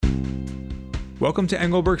Welcome to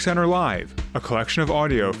Engelberg Center Live, a collection of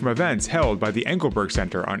audio from events held by the Engelberg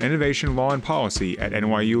Center on Innovation Law and Policy at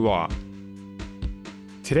NYU Law.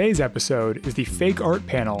 Today's episode is the Fake Art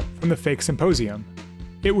panel from the Fake Symposium.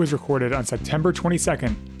 It was recorded on September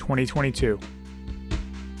 22nd, 2022.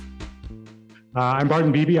 I'm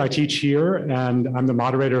Barton Beebe. I teach here, and I'm the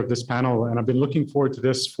moderator of this panel, and I've been looking forward to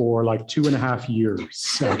this for like 2.5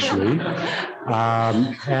 years, actually.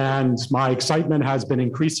 And my excitement has been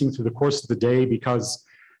increasing through the course of the day because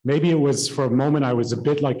maybe it was for a moment I was a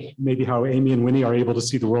bit like maybe how Amy and Winnie are able to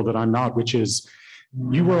see the world that I'm not, which is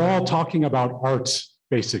you were all talking about art,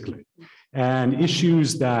 basically, and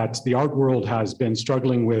issues that the art world has been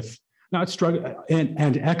struggling with,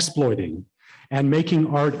 and exploiting and making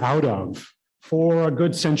art out of for a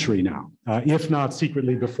good century now, if not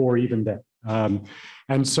secretly before even then.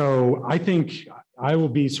 And so I think I will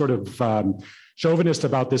be sort of chauvinist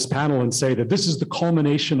about this panel and say that this is the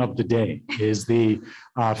culmination of the day, is the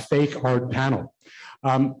fake art panel.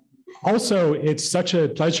 Also, it's such a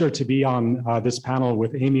pleasure to be on this panel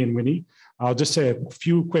with Amy and Winnie. I'll just say a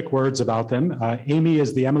few quick words about them. Amy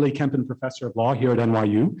is the Emily Kempen Professor of Law here at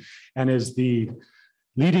NYU and is the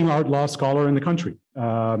leading art law scholar in the country.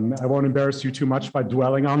 I won't embarrass you too much by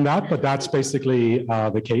dwelling on that, but that's basically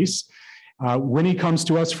the case. Winnie comes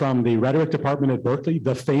to us from the rhetoric department at Berkeley,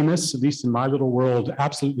 the famous, at least in my little world,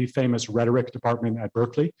 absolutely famous rhetoric department at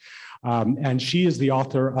Berkeley. And she is the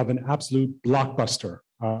author of an absolute blockbuster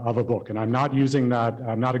of a book. And I'm not using that,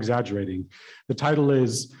 I'm not exaggerating. The title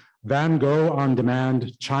is Van Gogh on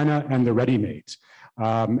Demand, China and the Ready-Made.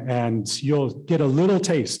 And you'll get a little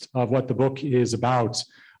taste of what the book is about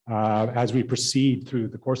as we proceed through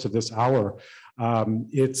the course of this hour.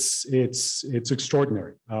 It's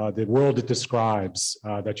extraordinary, the world it describes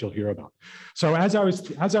that you'll hear about. So as I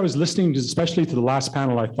was listening, especially to the last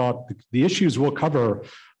panel, I thought the issues we'll cover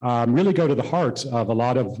really go to the heart of a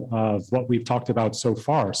lot of what we've talked about so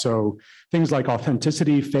far. So things like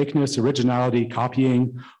authenticity, fakeness, originality,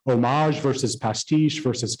 copying, homage versus pastiche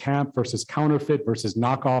versus camp versus counterfeit versus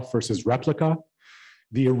knockoff versus replica,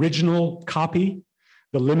 the original copy,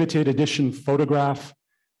 the limited edition photograph,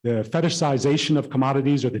 the fetishization of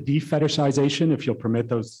commodities, or the defetishization, if you'll permit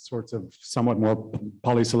those sorts of somewhat more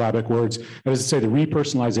polysyllabic words, that is to say the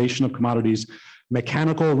repersonalization of commodities,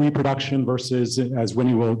 mechanical reproduction versus, as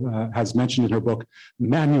Winnie has mentioned in her book,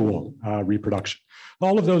 manual reproduction.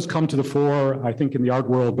 All of those come to the fore, I think, in the art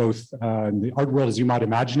world, both in the art world as you might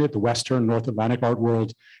imagine it, the Western, North Atlantic art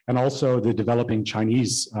world, and also the developing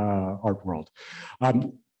Chinese art world.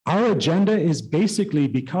 Our agenda is basically,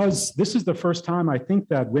 because this is the first time I think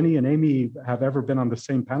that Winnie and Amy have ever been on the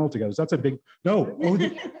same panel together. So that's a big, no,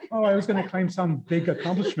 I was going to claim some big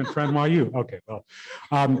accomplishment for NYU. Okay, well.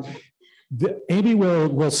 Amy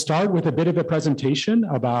will start with a bit of a presentation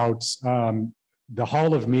about the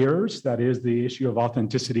Hall of Mirrors, that is the issue of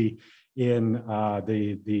authenticity in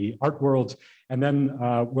the art world. And then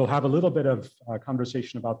we'll have a little bit of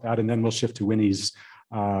conversation about that, and then we'll shift to Winnie's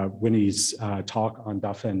talk on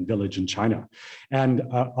Dafeng Village in China. And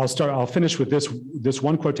I'll finish with this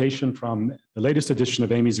one quotation from the latest edition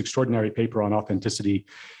of Amy's extraordinary paper on authenticity.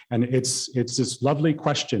 And it's this lovely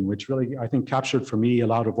question, which really, I think, captured for me a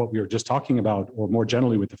lot of what we were just talking about, or more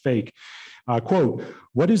generally with the fake. Quote,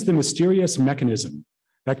 what is the mysterious mechanism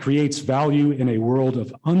that creates value in a world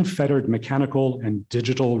of unfettered mechanical and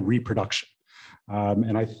digital reproduction?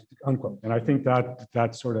 Unquote. And I think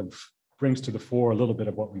that sort of brings to the fore a little bit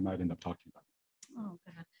of what we might end up talking about. Oh,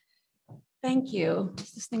 God. Thank you.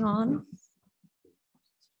 Is this thing on?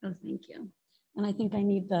 Oh, thank you. And I think I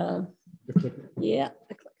need the clicker. Yeah,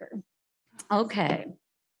 the clicker. Okay.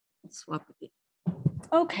 Let's swap with you.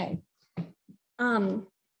 Okay.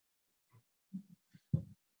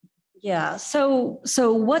 Yeah, so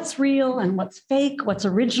what's real and what's fake? What's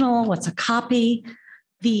original? What's a copy?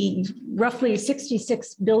 The roughly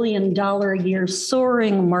 $66 billion a year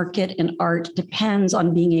soaring market in art depends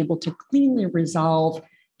on being able to cleanly resolve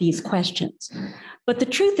these questions. But the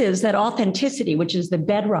truth is that authenticity, which is the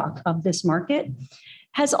bedrock of this market,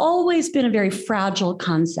 has always been a very fragile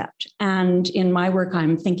concept. And in my work,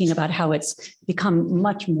 I'm thinking about how it's become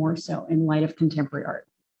much more so in light of contemporary art.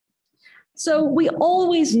 So we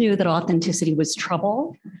always knew that authenticity was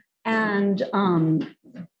trouble, and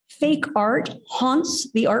fake art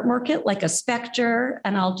haunts the art market like a specter.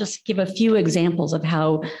 And I'll just give a few examples of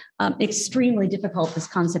how extremely difficult this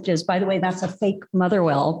concept is. By the way, that's a fake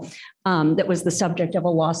Motherwell that was the subject of a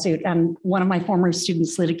lawsuit. And one of my former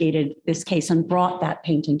students litigated this case and brought that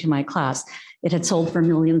painting to my class. It had sold for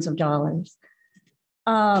millions of dollars.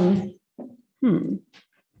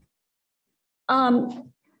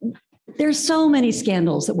 There's so many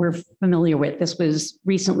scandals that we're familiar with. This was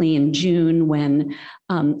recently in June when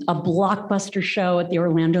a blockbuster show at the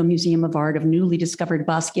Orlando Museum of Art of newly discovered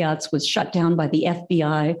Basquiat's was shut down by the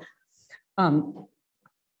FBI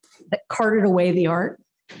that carted away the art.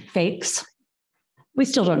 Fakes. We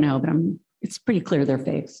still don't know, but it's pretty clear they're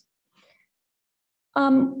fakes.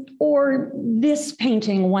 Or this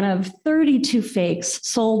painting, one of 32 fakes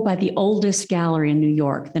sold by the oldest gallery in New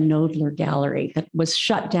York, the Knoedler Gallery, that was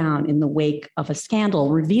shut down in the wake of a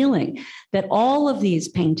scandal revealing that all of these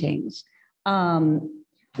paintings,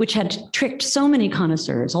 which had tricked so many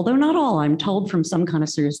connoisseurs, although not all, I'm told from some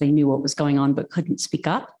connoisseurs they knew what was going on but couldn't speak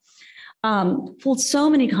up, fooled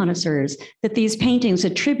so many connoisseurs that these paintings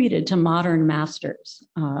attributed to modern masters,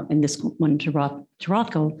 and this one to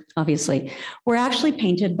Rothko, obviously, were actually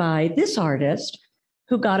painted by this artist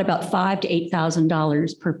who got about $5,000 to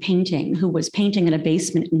 $8,000 per painting, who was painting in a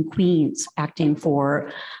basement in Queens, acting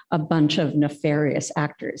for a bunch of nefarious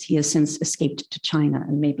actors. He has since escaped to China,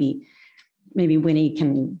 and maybe Winnie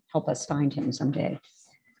can help us find him someday.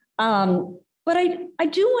 But I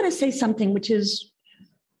do want to say something, which is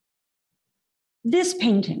this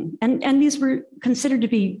painting, and these were considered to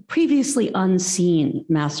be previously unseen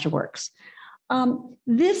masterworks.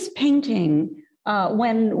 This painting,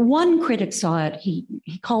 when one critic saw it, he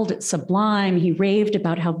called it sublime. He raved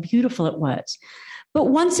about how beautiful it was. But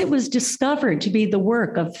once it was discovered to be the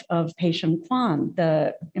work of Pei Sheng Quan,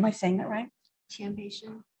 am I saying that right? Qian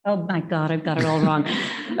Pei-sheng. Oh my God, I've got it all wrong.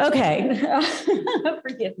 Okay,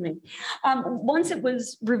 forgive me. Once it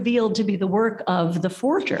was revealed to be the work of the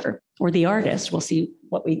forger or the artist, we'll see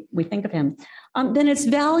what we think of him, then its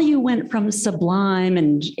value went from sublime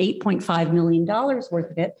and $8.5 million worth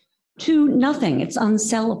of it to nothing. It's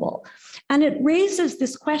unsellable. And it raises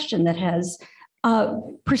this question that has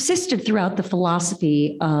persisted throughout the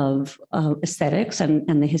philosophy of aesthetics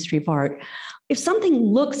and the history of art. If something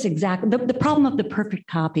looks exactly, the problem of the perfect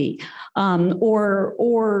copy,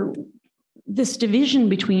 or this division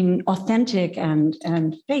between authentic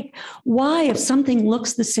and fake, why, if something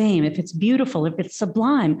looks the same, if it's beautiful, if it's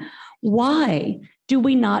sublime, why do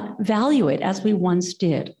we not value it as we once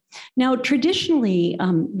did? Now, traditionally,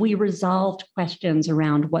 we resolved questions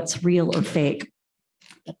around what's real or fake.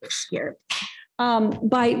 Get this here.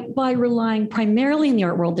 By relying primarily in the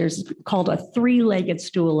art world, there's called a three-legged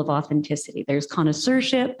stool of authenticity. There's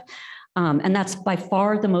connoisseurship, and that's by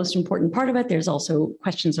far the most important part of it. There's also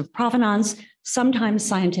questions of provenance, sometimes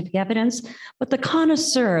scientific evidence, but the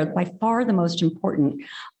connoisseur, by far the most important,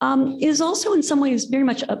 is also in some ways very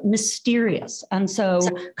much mysterious. And so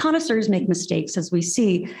connoisseurs make mistakes, as we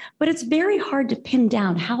see, but it's very hard to pin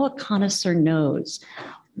down how a connoisseur knows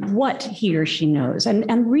what he or she knows.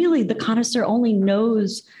 And really, the connoisseur only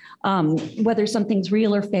knows whether something's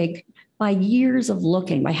real or fake by years of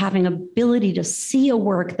looking, by having ability to see a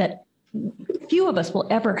work that few of us will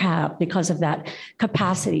ever have because of that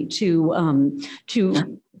capacity to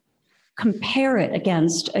compare it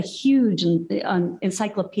against a huge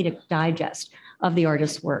encyclopedic digest of the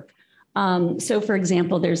artist's work. So, for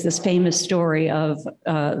example, there's this famous story of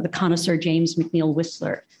the connoisseur James McNeill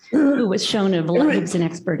Whistler, who was shown he was an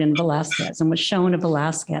expert in Velázquez and was shown a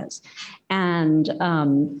Velázquez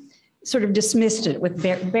and sort of dismissed it with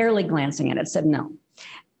barely glancing at it, said no.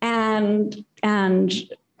 And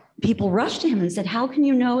people rushed to him and said, how can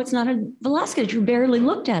you know it's not a Velázquez? You barely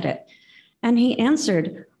looked at it. And he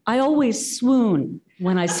answered, I always swoon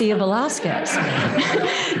when I see a Velázquez.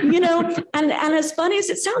 And as funny as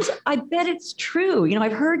it sounds, I bet it's true.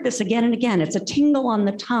 I've heard this again and again. It's a tingle on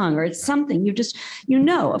the tongue, or it's something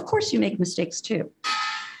of course you make mistakes too.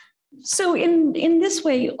 So in this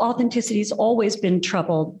way, authenticity has always been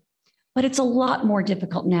troubled, but it's a lot more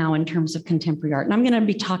difficult now in terms of contemporary art. And I'm going to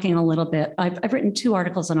be talking a little bit. I've written 2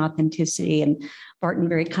 articles on authenticity, and Barton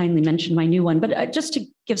very kindly mentioned my new one, but just to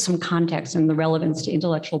give some context and the relevance to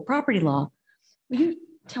intellectual property law, will you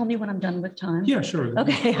tell me when I'm done with time? Yeah, sure.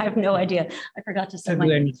 Okay, I have no idea. I forgot to set my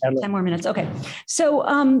 10 more minutes. Okay, so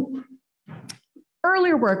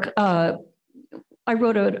earlier work, I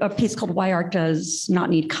wrote a piece called Why Art Does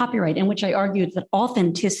Not Need Copyright, in which I argued that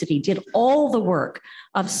authenticity did all the work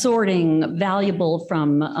of sorting valuable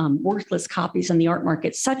from worthless copies in the art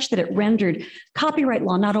market, such that it rendered copyright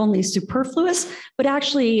law not only superfluous, but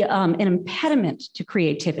actually an impediment to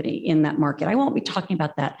creativity in that market. I won't be talking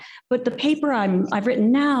about that, but the paper I've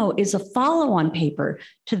written now is a follow-on paper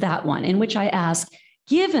to that one, in which I ask,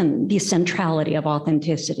 given the centrality of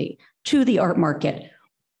authenticity to the art market,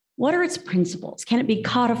 what are its principles? Can it be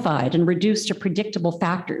codified and reduced to predictable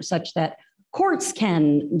factors such that courts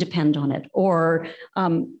can depend on it, or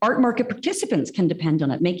art market participants can depend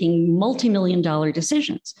on it, making multi-million-dollar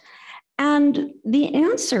decisions? And the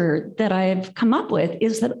answer that I've come up with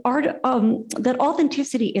is that that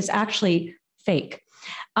authenticity is actually fake.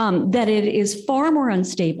 That it is far more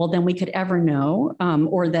unstable than we could ever know,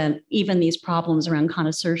 or that even these problems around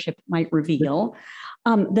connoisseurship might reveal.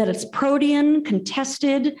 That it's protean,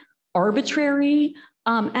 contested, arbitrary,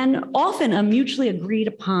 and often a mutually agreed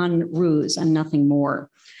upon ruse and nothing more.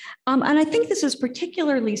 And I think this is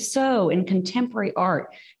particularly so in contemporary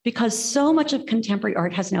art, because so much of contemporary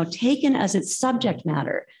art has now taken as its subject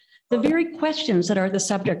matter the very questions that are the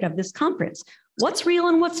subject of this conference. What's real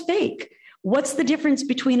and what's fake? What's the difference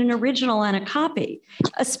between an original and a copy,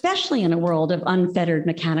 especially in a world of unfettered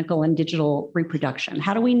mechanical and digital reproduction?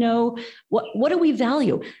 How do we know, what do we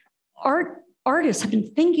value? Artists have been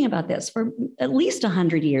thinking about this for at least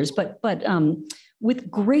 100 years, but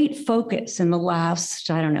with great focus in the last,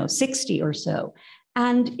 60 or so.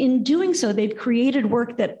 And in doing so, they've created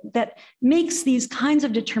work that makes these kinds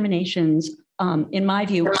of determinations, in my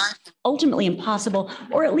view, ultimately impossible,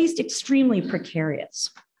 or at least extremely precarious.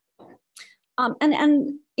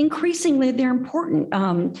 And increasingly, they're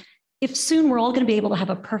important. If soon we're all going to be able to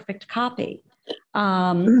have a perfect copy,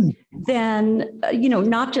 then,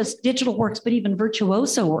 not just digital works, but even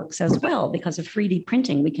virtuoso works as well, because of 3D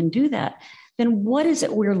printing, we can do that. Then what is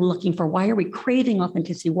it we're looking for? Why are we craving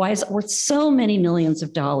authenticity? Why is it worth so many millions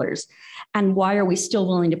of dollars? And why are we still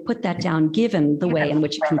willing to put that down, given the way in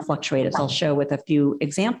which it can fluctuate, as I'll show with a few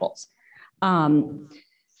examples? I'm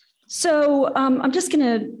just going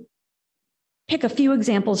to pick a few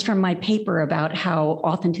examples from my paper about how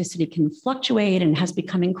authenticity can fluctuate and has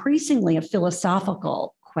become increasingly a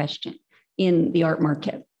philosophical question in the art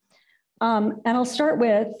market. And I'll start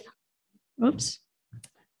with,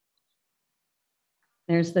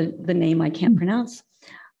 there's the name I can't pronounce.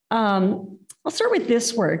 I'll start with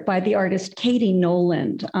this work by the artist Katie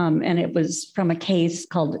Noland, and it was from a case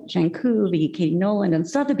called Janku v. Katie Noland and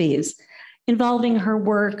Sotheby's, involving her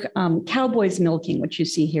work, Cowboys Milking, which you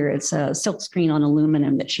see here. It's a silkscreen on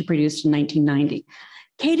aluminum that she produced in 1990.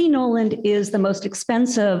 Katie Noland is the most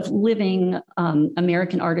expensive living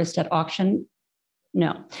American artist at auction.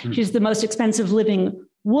 No, she's the most expensive living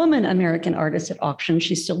woman American artist at auction.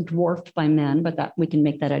 She's still dwarfed by men, but that we can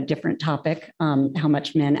make that a different topic, how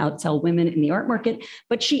much men outsell women in the art market.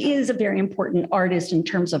 But she is a very important artist in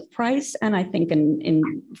terms of price, and I think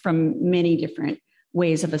from many different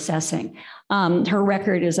ways of assessing. Her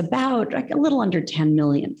record is about a little under 10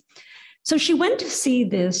 million. So she went to see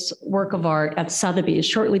this work of art at Sotheby's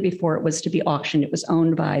shortly before it was to be auctioned. It was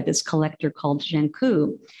owned by this collector called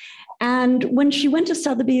Janku. And when she went to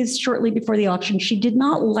Sotheby's shortly before the auction, she did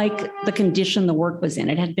not like the condition the work was in.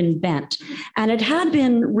 It had been bent and it had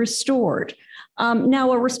been restored.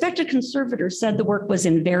 Now, a respected conservator said the work was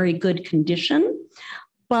in very good condition,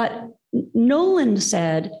 but Noland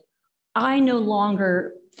said, I no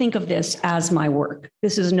longer think of this as my work.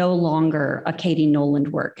 This is no longer a Katie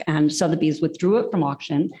Noland work. And Sotheby's withdrew it from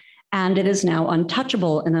auction, and it is now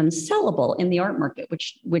untouchable and unsellable in the art market,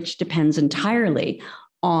 which depends entirely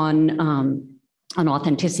on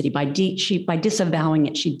authenticity. By disavowing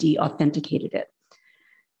it, she de-authenticated it.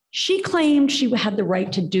 She claimed she had the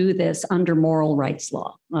right to do this under moral rights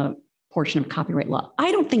law, a portion of copyright law.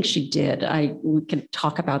 I don't think she did. We could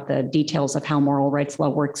talk about the details of how moral rights law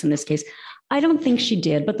works in this case. I don't think she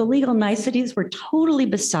did, but the legal niceties were totally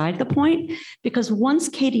beside the point, because once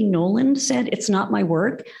Katie Noland said, it's not my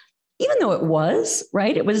work, even though it was,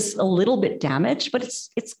 right, it was a little bit damaged, but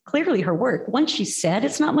it's clearly her work. Once she said,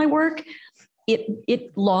 it's not my work,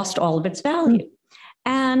 it lost all of its value.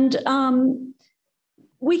 And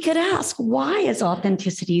we could ask, why is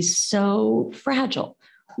authenticity so fragile?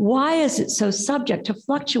 Why is it so subject to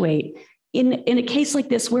fluctuate in a case like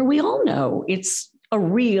this, where we all know it's a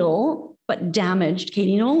real but damaged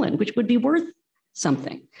Katie Noland, which would be worth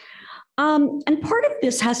something? And part of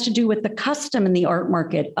this has to do with the custom in the art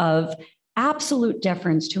market of absolute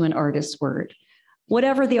deference to an artist's word.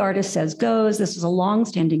 Whatever the artist says goes. This is a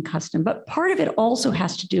longstanding custom, but part of it also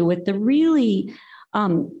has to do with the really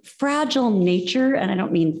fragile nature, and I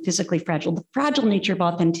don't mean physically fragile, the fragile nature of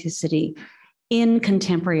authenticity in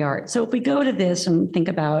contemporary art. So if we go to this and think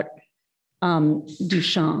about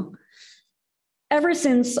Duchamp, ever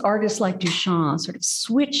since artists like Duchamp sort of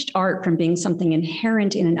switched art from being something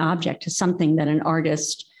inherent in an object to something that an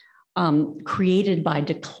artist created by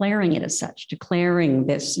declaring it as such, declaring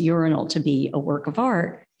this urinal to be a work of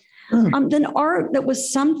art, then art that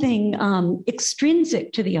was something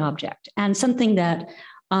extrinsic to the object and something that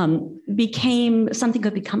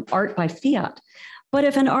could become art by fiat. But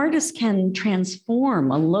if an artist can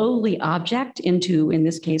transform a lowly object into, in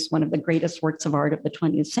this case, one of the greatest works of art of the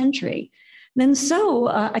 20th century, then so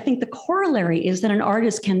I think the corollary is that an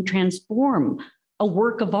artist can transform a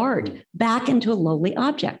work of art back into a lowly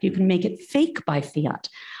object. You can make it fake by fiat.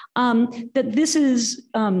 That this is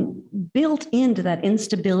built into that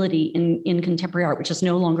instability in contemporary art, which is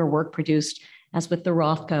no longer work produced, as with the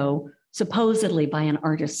Rothko, supposedly by an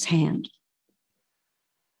artist's hand.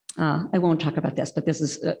 I won't talk about this, but this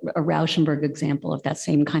is a Rauschenberg example of that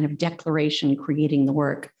same kind of declaration creating the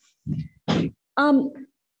work.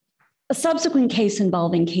 A subsequent case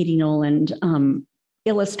involving Katie Noland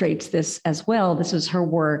illustrates this as well. This is her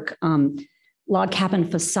work, Log Cabin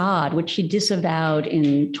Facade, which she disavowed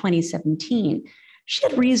in 2017. She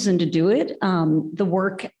had reason to do it. The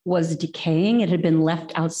work was decaying. It had been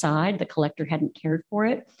left outside. The collector hadn't cared for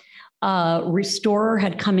it. Restorer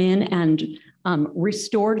had come in and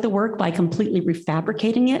restored the work by completely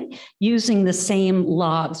refabricating it using the same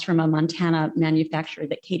logs from a Montana manufacturer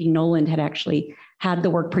that Katie Noland had actually had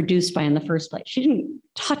the work produced by in the first place. She didn't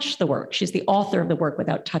touch the work. She's the author of the work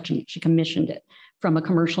without touching it. She commissioned it from a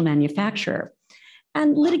commercial manufacturer.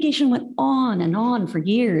 And litigation went on and on for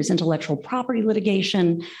years, intellectual property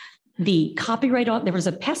litigation. The copyright, there was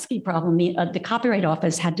a pesky problem. The Copyright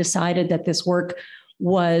Office had decided that this work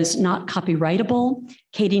was not copyrightable.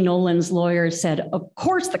 Katie Noland's lawyer said, of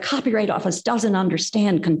course, the Copyright Office doesn't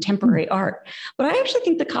understand contemporary art. But I actually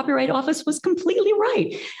think the Copyright Office was completely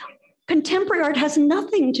right. Contemporary art has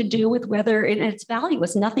nothing to do with whether its value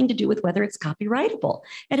has nothing to do with whether it's copyrightable.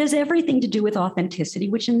 It has everything to do with authenticity,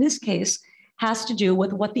 which in this case has to do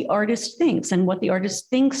with what the artist thinks and what the artist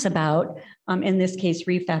thinks about, in this case,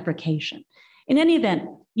 refabrication. In any event,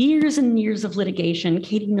 years and years of litigation,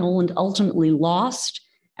 Katie Noland ultimately lost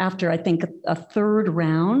after, I think, a third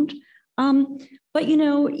round. But, you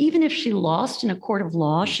know, even if she lost in a court of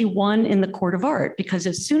law, she won in the court of art, because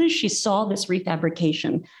as soon as she saw this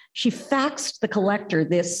refabrication, she faxed the collector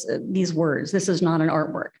these words: "This is not an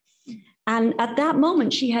artwork." And at that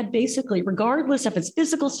moment, she had basically, regardless of its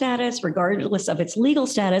physical status, regardless of its legal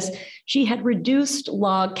status, she had reduced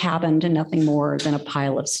Log Cabin to nothing more than a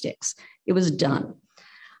pile of sticks. It was done.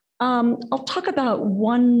 I'll talk about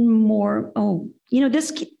one more. Oh, you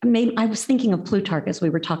know, I was thinking of Plutarch as we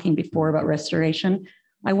were talking before about restoration.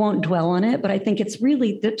 I won't dwell on it, but I think it's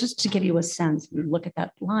really, just to give you a sense, you look at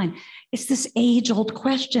that line, it's this age-old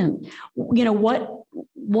question. You know,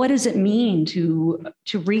 what does it mean to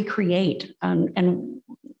recreate? And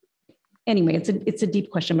anyway, it's a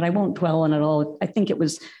deep question, but I won't dwell on it all. I think it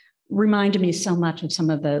reminded me so much of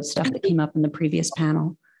some of the stuff that came up in the previous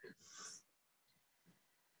panel.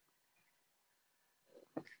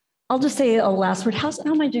 I'll just say a last word. How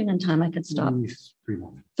am I doing on time? I could stop. 3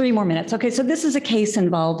 more minutes. 3 more minutes. Okay, so this is a case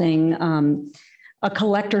involving a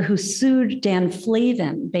collector who sued Dan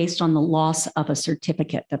Flavin based on the loss of a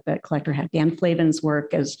certificate that the collector had. Dan Flavin's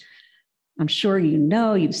work, as I'm sure you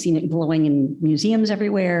know, you've seen it glowing in museums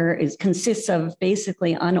everywhere, consists of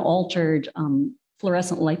basically unaltered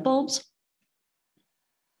fluorescent light bulbs.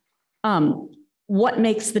 What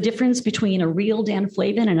makes the difference between a real Dan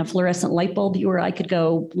Flavin and a fluorescent light bulb? You or I could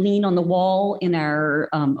go lean on the wall in our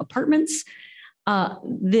apartments. A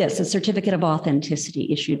certificate of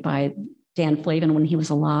authenticity issued by Dan Flavin when he was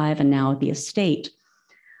alive and now at the estate.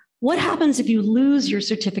 What happens if you lose your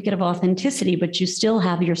certificate of authenticity, but you still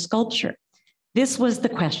have your sculpture? This was the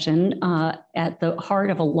question at the heart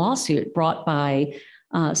of a lawsuit brought by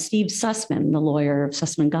Steve Sussman, the lawyer of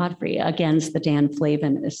Sussman Godfrey, against the Dan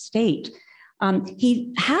Flavin estate.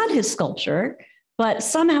 He had his sculpture, but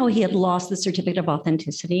somehow he had lost the certificate of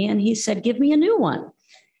authenticity, and he said, "Give me a new one."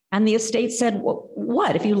 And the estate said,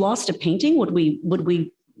 "What? If you lost a painting, would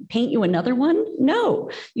we paint you another one?"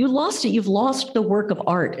 No, you lost it. You've lost the work of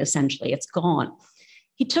art, essentially. It's gone.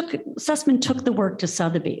 Sussman took the work to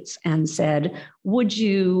Sotheby's and said, "Would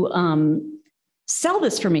you sell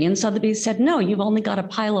this for me?" And Sotheby's said, "No, you've only got a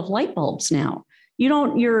pile of light bulbs now.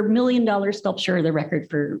 Your $1 million sculpture," the record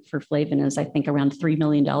for Flavin is, I think, around $3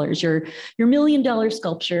 million. Your $1 million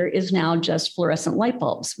sculpture is now just fluorescent light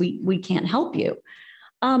bulbs. We can't help you.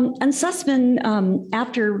 And Sussman,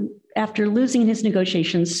 after losing his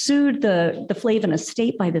negotiations, sued the Flavin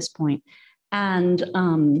estate by this point, and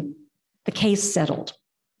the case settled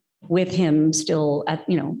with him still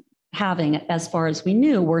having, as far as we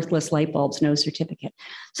knew, worthless light bulbs, no certificate.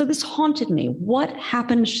 So this haunted me. What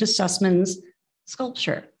happened to Sussman's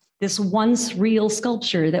sculpture, this once real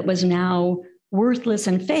sculpture that was now worthless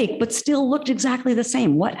and fake, but still looked exactly the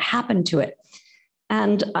same? What happened to it?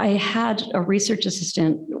 And I had a research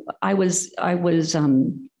assistant. I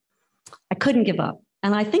couldn't give up,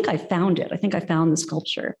 and I think I found it. I think I found the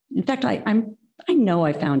sculpture. In fact, I know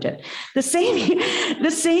I found it. The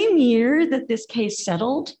same year that this case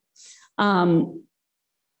settled,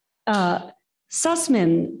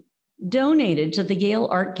 Sussman donated to the Yale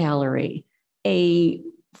Art Gallery a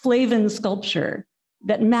Flavin sculpture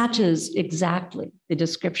that matches exactly the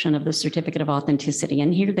description of the certificate of authenticity.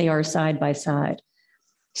 And here they are side by side,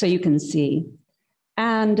 so you can see.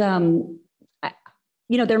 And,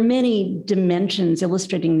 there are many dimensions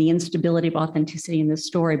illustrating the instability of authenticity in this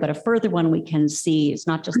story, but a further one we can see is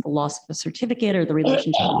not just the loss of a certificate or the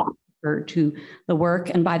relationship to the work.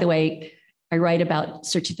 And by the way, I write about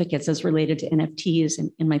certificates as related to NFTs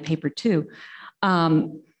in my paper too.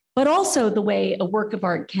 But also the way a work of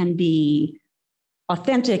art can be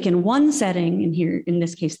authentic in one setting, and here in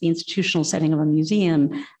this case, the institutional setting of a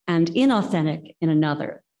museum, and inauthentic in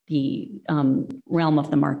another, the realm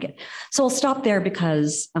of the market. So I'll stop there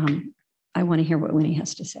because I want to hear what Winnie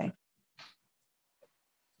has to say.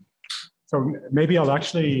 So maybe I'll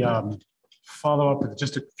actually follow up with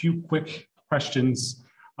just a few quick questions.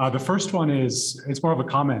 The first one is, it's more of a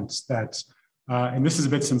comment that, and this is a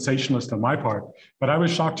bit sensationalist on my part, but I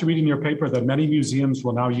was shocked to read in your paper that many museums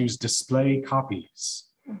will now use display copies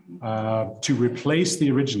to replace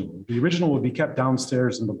the original. The original will be kept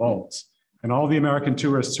downstairs in the vaults, and all the American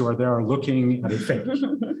tourists who are there are looking at a fake.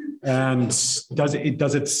 And does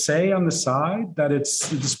it say on the side that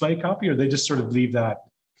it's a display copy, or they just sort of leave that?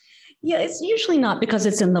 Yeah, it's usually not because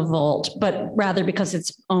it's in the vault, but rather because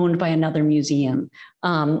it's owned by another museum,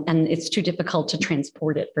 and it's too difficult to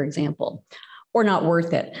transport it, for example, or not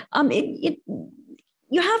worth it.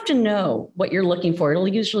 You have to know what you're looking for. It'll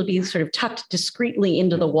usually be sort of tucked discreetly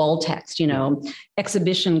into the wall text,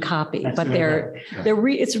 exhibition copy. But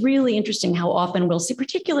it's really interesting how often we'll see,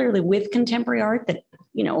 particularly with contemporary art, that,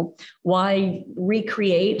 why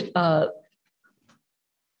recreate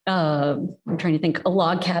I'm trying to think, a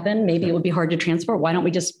log cabin. Maybe it would be hard to transport. Why don't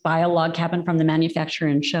we just buy a log cabin from the manufacturer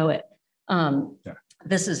and show it?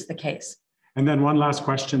 This is the case. And then one last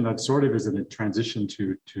question that sort of is in a transition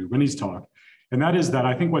to Winnie's talk. And that is that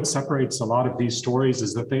I think what separates a lot of these stories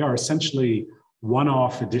is that they are essentially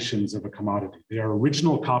one-off editions of a commodity. They are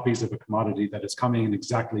original copies of a commodity that is coming in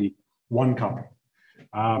exactly one copy.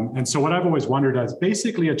 And so what I've always wondered as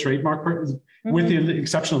basically a trademark, with the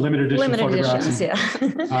exception of limited edition photographs.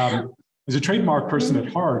 As a trademark person at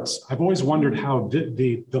heart, I've always wondered how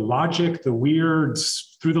the logic, the weird,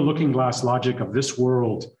 through the looking glass logic of this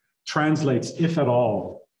world translates, if at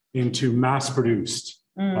all, into mass-produced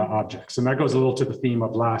objects. And that goes a little to the theme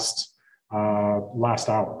of last hour,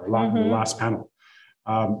 last panel.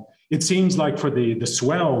 It seems like for the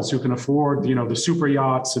swells who can afford, the super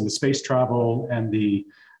yachts and the space travel and the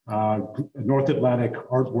North Atlantic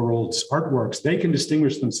art world's artworks, they can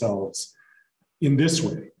distinguish themselves in this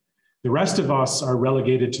way. The rest of us are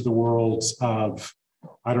relegated to the worlds of,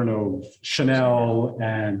 I don't know, Chanel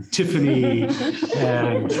and Tiffany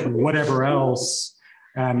and whatever else.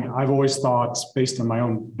 And I've always thought, based on my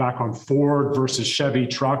own background, Ford versus Chevy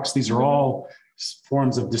trucks, these are all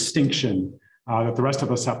forms of distinction that the rest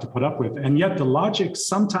of us have to put up with. And yet the logic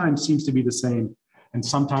sometimes seems to be the same and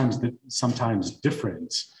sometimes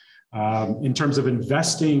different in terms of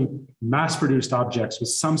investing mass-produced objects with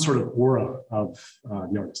some sort of aura of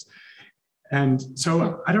the artist. And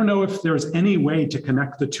so I don't know if there's any way to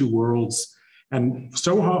connect the two worlds. And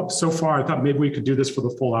so far, I thought maybe we could do this for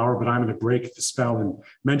the full hour, but I'm going to break the spell and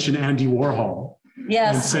mention Andy Warhol.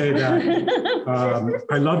 Yes. And say that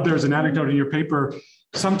I love, there's an anecdote in your paper.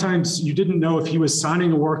 Sometimes you didn't know if he was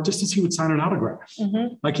signing a work just as he would sign an autograph.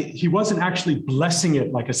 Like he wasn't actually blessing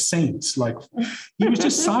it like a saint. Like he was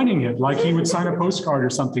just signing it like he would sign a postcard or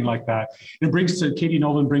something like that. And Katie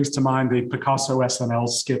Nolan brings to mind the Picasso SNL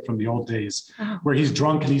skit from the old days where he's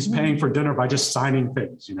drunk and he's paying for dinner by just signing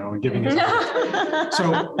things, and giving his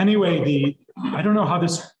So anyway, I don't know how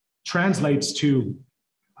this translates to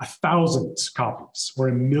 1,000 copies or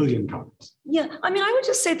 1 million copies. Yeah, I would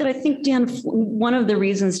just say that I think one of the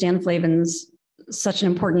reasons Dan Flavin's such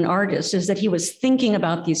an important artist is that he was thinking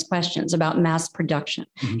about these questions about mass production.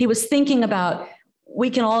 He was thinking about, we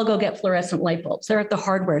can all go get fluorescent light bulbs. They're at the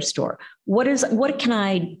hardware store. What can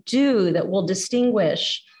I do that will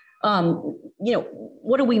distinguish,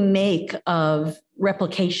 what do we make of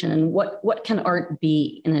replication, and what can art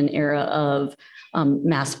be in an era of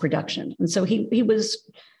mass production? And so he was,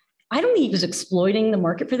 I don't think he was exploiting the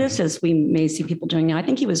market for this, as we may see people doing now. I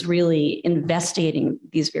think he was really investigating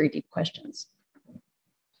these very deep questions.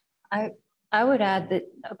 I would add that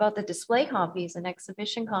about the display copies and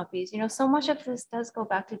exhibition copies, so much of this does go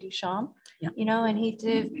back to Duchamp, and he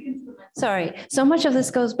did, so much of this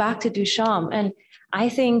goes back to Duchamp. And I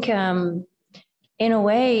think in a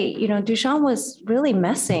way, Duchamp was really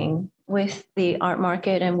messing with the art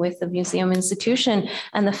market and with the museum institution.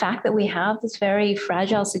 And the fact that we have this very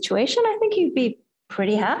fragile situation, I think he'd be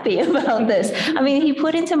pretty happy about this. I mean, he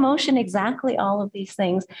put into motion exactly all of these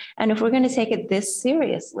things. And if we're going to take it this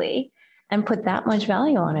seriously and put that much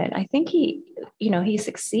value on it, I think he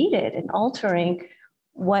succeeded in altering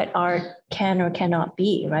what art can or cannot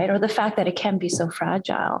be, right? Or the fact that it can be so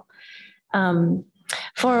fragile.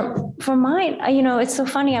 For mine, it's so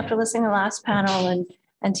funny after listening to the last panel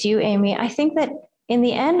and to you, Amy, I think that in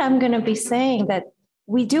the end, I'm going to be saying that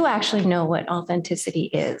we do actually know what authenticity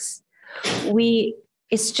is.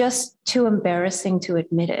 It's just too embarrassing to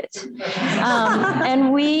admit it.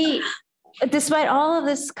 And we, despite all of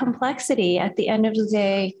this complexity, at the end of the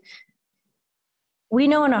day, we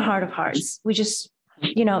know in our heart of hearts, we just,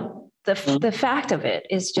 the fact of it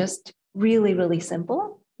is just really, really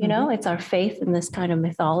simple. It's our faith in this kind of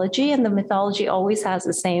mythology, and the mythology always has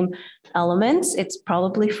the same elements. It's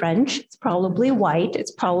probably French, it's probably white, it's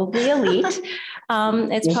probably elite,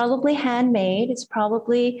 it's probably handmade, it's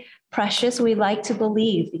probably precious. We like to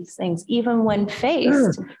believe these things, even when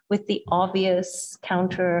faced with the obvious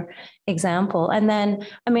counter example. And then,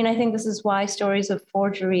 I think this is why stories of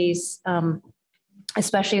forgeries,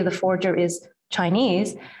 especially if the forger is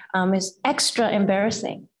Chinese, is extra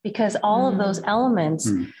embarrassing, because all of those elements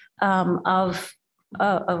of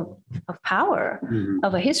power,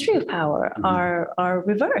 of a history of power, are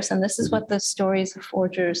reversed, and this is what the stories of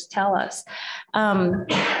forgers tell us. And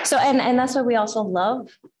that's why we also love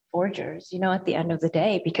forgers, at the end of the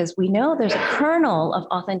day, because we know there's a kernel of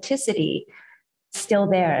authenticity still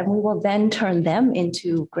there, and we will then turn them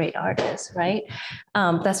into great artists, right?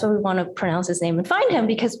 That's why we want to pronounce his name and find him,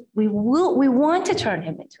 because we want to turn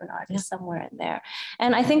him into an artist somewhere in there.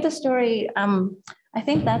 And I think the story, I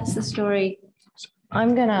think that's the story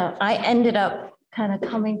I ended up kind of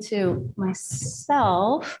coming to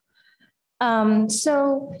myself.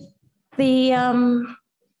 So the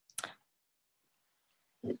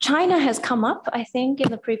China has come up, I think,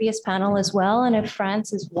 in the previous panel as well, and if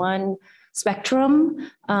France is one spectrum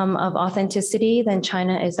of authenticity, then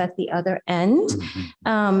China is at the other end.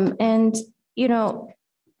 And,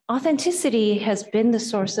 authenticity has been the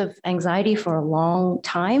source of anxiety for a long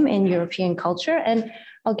time in European culture. And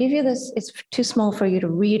I'll give you this, it's too small for you to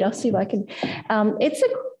read. I'll see if I can. It's a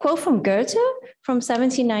quote from Goethe from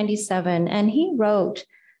 1797. And he wrote,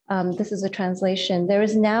 this is a translation, "There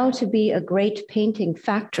is now to be a great painting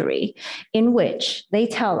factory in which they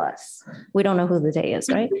tell us," we don't know who the they is,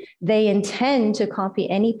 right? "They intend to copy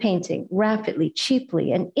any painting rapidly,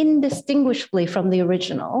 cheaply, and indistinguishably from the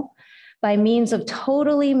original by means of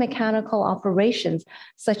totally mechanical operations,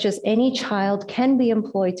 such as any child can be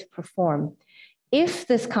employed to perform. If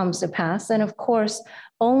this comes to pass, then of course,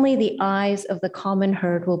 only the eyes of the common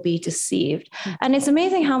herd will be deceived." And it's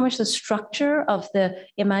amazing how much the structure of the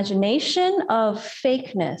imagination of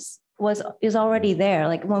fakeness is already there.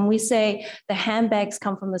 Like when we say the handbags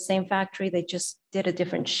come from the same factory, they just did a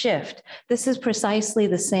different shift. This is precisely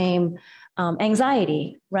the same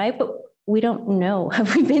anxiety, right? But we don't know.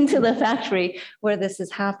 Have we been to the factory where this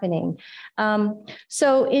is happening?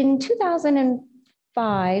 So in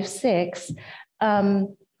 2005, 2006,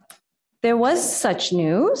 there was such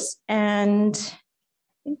news, and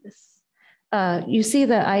I think this, you see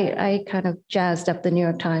that I kind of jazzed up the New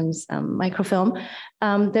York Times microfilm.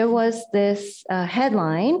 There was this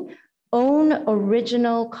headline, own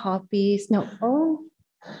original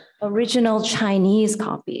Chinese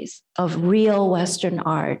copies of real Western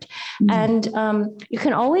art. And you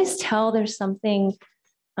can always tell there's something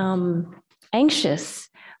anxious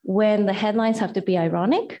when the headlines have to be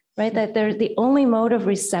ironic, right? That they're the only mode of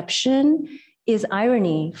reception is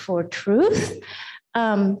irony for truth.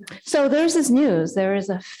 So there's this news. There is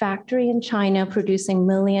a factory in China producing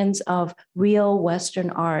millions of real Western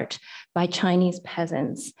art by Chinese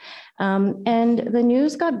peasants. And the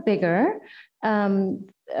news got bigger.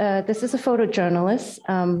 This is a photojournalist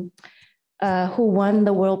who won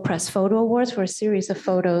the World Press Photo Awards for a series of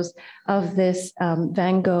photos of this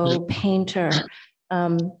Van Gogh painter.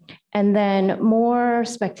 And then more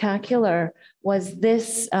spectacular was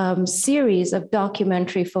this series of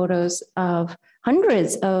documentary photos of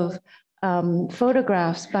hundreds of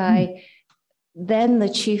photographs by then the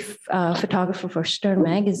chief photographer for Stern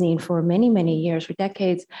magazine for many, many years, for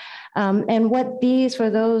decades. And what these, for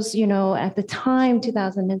those, at the time,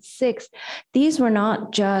 2006, these were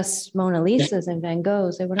not just Mona Lisas and Van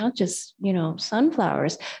Goghs. They were not just,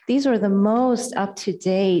 sunflowers. These were the most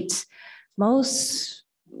up-to-date, most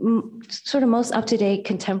up-to-date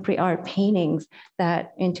contemporary art paintings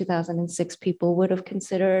that in 2006 people would have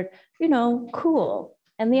considered, cool.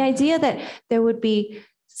 And the idea that there would be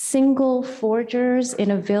single forgers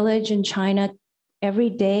in a village in China every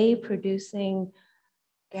day producing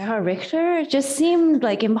Gerhard Richter. It just seemed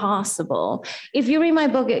like impossible. If you read my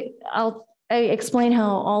book, I explain how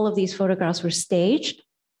all of these photographs were staged.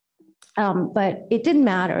 But it didn't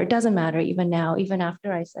matter. It doesn't matter even now, even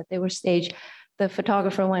after I said they were staged. The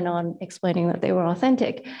photographer went on explaining that they were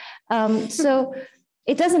authentic. So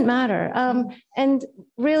it doesn't matter. And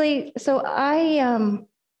really, so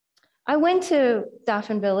I went to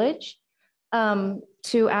Dafan Village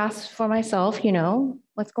to ask for myself, you know,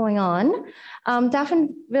 what's going on. Dafan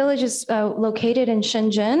Village is located in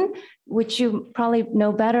Shenzhen, which you probably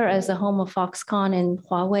know better as the home of Foxconn and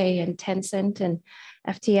Huawei and Tencent and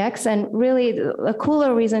FTX. And really, a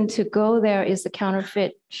cooler reason to go there is the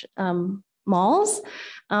counterfeit malls.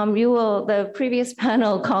 The previous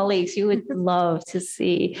panel colleagues, you would love to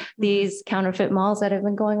see these counterfeit malls that have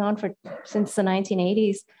been going on since the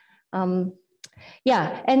 1980s.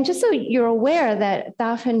 Yeah, and just so you're aware that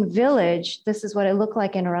Dafan Village, this is what it looked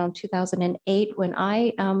like in around 2008 when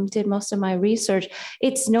I did most of my research.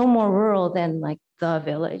 It's no more rural than like the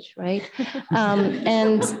village, right?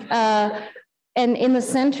 And in the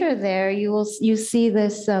center there, you see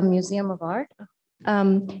this Museum of Art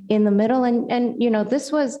in the middle, and you know,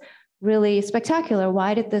 this was really spectacular.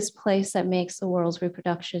 Why did this place that makes the world's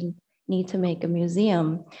reproduction need to make a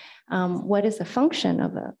museum? What is the function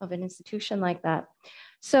of an institution like that?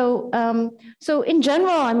 So in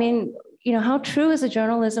general, I mean, you know, how true is the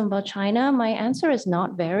journalism about China? My answer is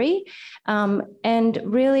not very, and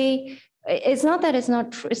really, it's not that it's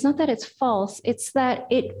not true. It's not that it's false. It's that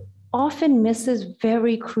it often misses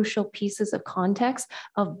very crucial pieces of context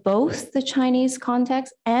of both the Chinese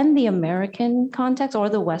context and the American context or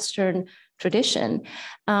the Western tradition.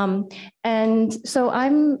 And so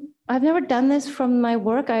I've never done this from my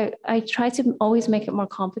work. I try to always make it more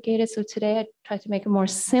complicated. So today I try to make it more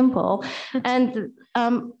simple. And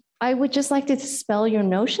I would just like to dispel your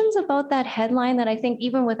notions about that headline that I think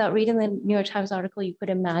even without reading the New York Times article, you could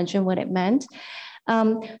imagine what it meant.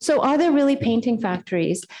 So are there really painting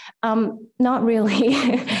factories? Not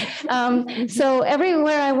really. So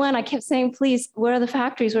everywhere I went, I kept saying, please, where are the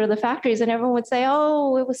factories? Where are the factories? And everyone would say,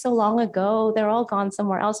 oh, it was so long ago. They're all gone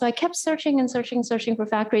somewhere else. So I kept searching and searching for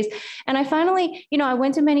factories. And I finally, you know, I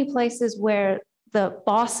went to many places where the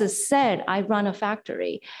bosses said, I run a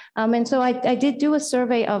factory. And so I did do a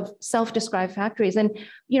survey of self-described factories. And,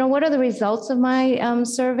 you know, what are the results of my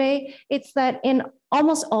survey? It's that in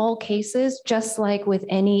almost all cases, just like with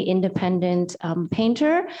any independent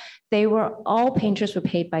painter, all painters were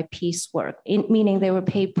paid by piecework, meaning they were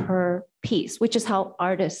paid per piece, which is how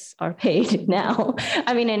artists are paid now.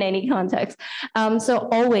 I mean, in any context. So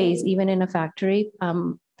always, even in a factory,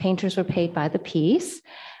 painters were paid by the piece.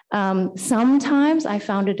 Sometimes I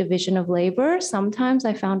found a division of labor. Sometimes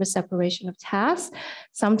I found a separation of tasks.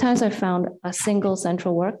 Sometimes I found a single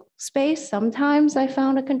central workspace. Sometimes I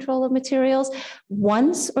found a control of materials.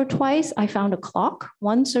 Once or twice, I found a clock.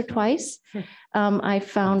 Once or twice, I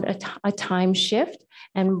found a time shift.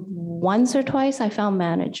 And once or twice, I found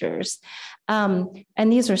managers. And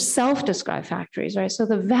these are self-described factories, right? So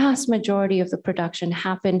the vast majority of the production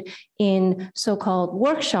happened in so-called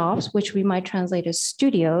workshops, which we might translate as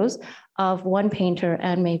studios of one painter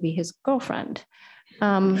and maybe his girlfriend,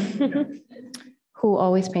 who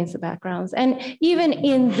always paints the backgrounds. And even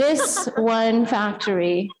in this one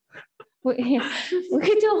factory, we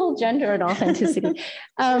could do a whole gender and authenticity.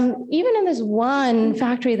 Even in this one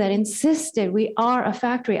factory that insisted we are a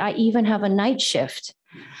factory, I even have a night shift.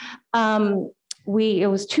 It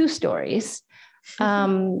was 2 stories.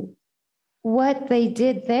 What they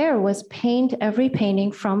did there was paint every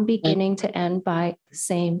painting from beginning to end by the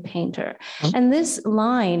same painter. And this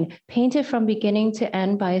line, painted from beginning to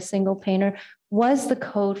end by a single painter, was the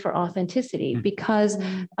code for authenticity, because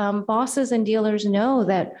bosses and dealers know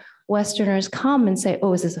that Westerners come and say,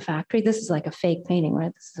 oh, is this a factory? This is like a fake painting,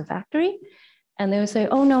 right? This is a factory. And they would say,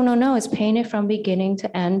 oh, no, it's painted from beginning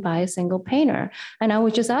to end by a single painter. And I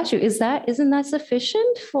would just ask you, isn't that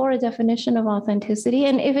sufficient for a definition of authenticity?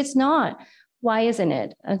 And if it's not, why isn't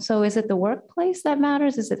it? And so is it the workplace that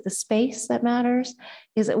matters? Is it the space that matters?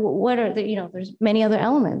 What are the, there's many other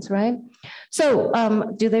elements, right?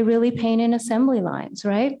 So do they really paint in assembly lines,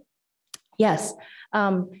 right? Yes.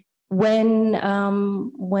 When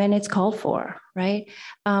it's called for, right?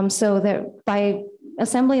 So that by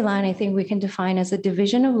assembly line, I think we can define as a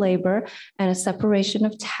division of labor and a separation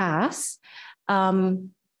of tasks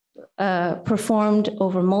performed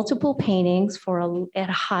over multiple paintings at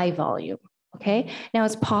a high volume, Okay, now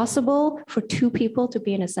it's possible for two people to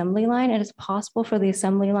be an assembly line, and it's possible for the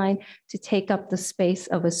assembly line to take up the space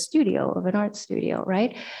of a studio, of an art studio,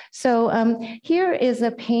 right? So here is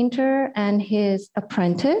a painter and his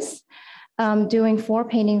apprentice doing 4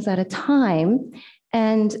 paintings at a time.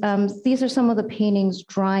 And these are some of the paintings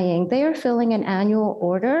drying. They are filling an annual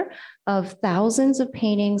order of thousands of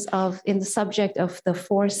paintings in the subject of the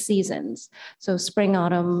 4 seasons. So spring,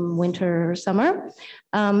 autumn, winter, summer.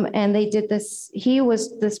 And they did this,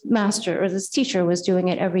 this master or this teacher was doing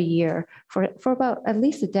it every year for about at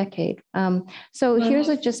least a decade. So here's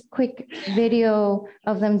a just quick video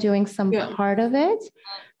of them doing some part of it.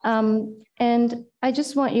 And I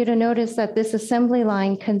just want you to notice that this assembly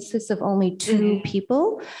line consists of only 2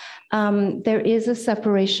 people. There is a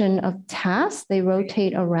separation of tasks. They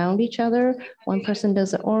rotate around each other. One person does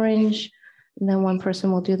the orange, and then one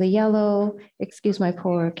person will do the yellow. Excuse my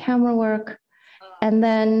poor camera work. And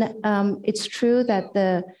then it's true that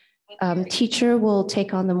the teacher will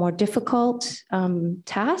take on the more difficult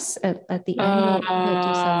tasks at the end. He'll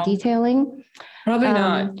do some detailing. Probably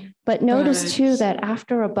not. But notice too that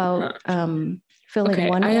after about filling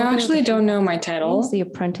one. I actually don't know my title. The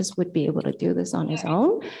apprentice would be able to do this on his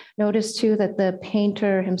own. Notice too that the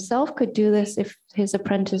painter himself could do this if his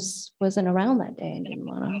apprentice wasn't around that day and didn't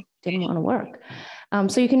want to work.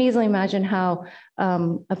 So you can easily imagine how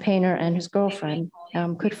a painter and his girlfriend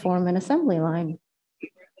could form an assembly line.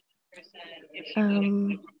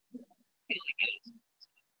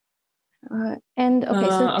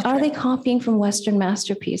 Are they copying from Western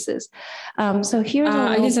masterpieces? So here's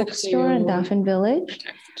a little bookstore in Dauphin Village.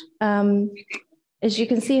 As you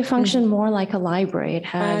can see, it functioned more like a library. It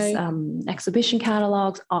has exhibition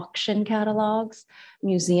catalogs, auction catalogs,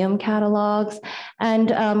 museum catalogs.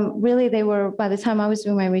 And really they were, by the time I was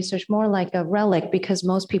doing my research, more like a relic because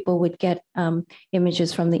most people would get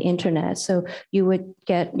images from the internet. So you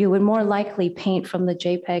would more likely paint from the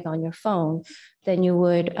JPEG on your phone than you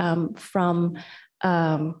would from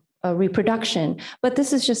a reproduction. But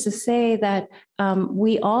this is just to say that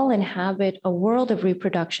we all inhabit a world of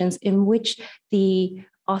reproductions in which the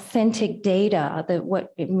authentic data,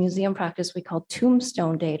 what in museum practice we call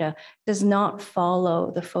tombstone data, does not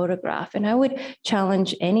follow the photograph. And I would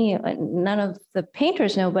challenge none of the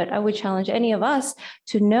painters know, but I would challenge any of us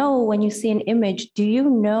to know when you see an image, do you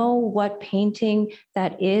know what painting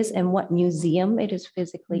that is and what museum it is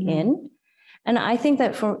physically in? And I think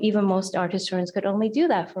that for even most art historians could only do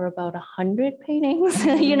that for about 100 paintings,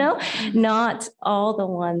 not all the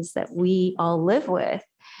ones that we all live with.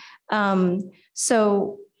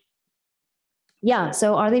 So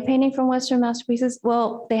are they painting from Western masterpieces?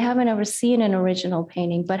 Well, they haven't ever seen an original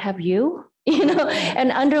painting, but have you?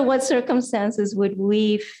 And under what circumstances would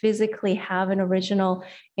we physically have an original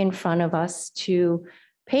in front of us to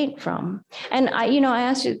paint from? And I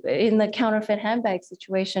asked you in the counterfeit handbag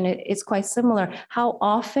situation, it's quite similar. How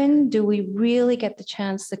often do we really get the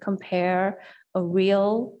chance to compare a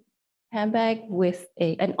real handbag with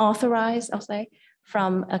an authorized, I'll say,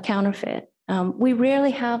 from a counterfeit? We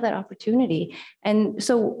rarely have that opportunity. And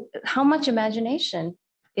so how much imagination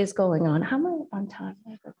is going on? How am I on time?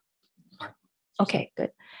 Okay,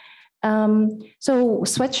 good. So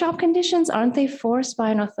sweatshop conditions, aren't they forced by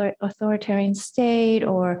an authoritarian state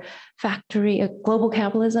or factory, global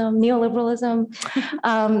capitalism,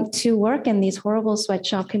 neoliberalism, to work in these horrible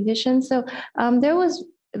sweatshop conditions? So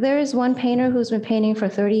there is one painter who's been painting for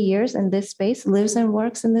 30 years in this space, lives and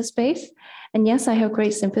works in this space. And yes, I have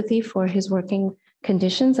great sympathy for his working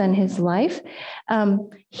conditions and his life.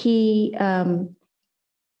 He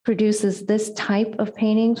produces this type of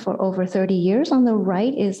paintings for over 30 years. On the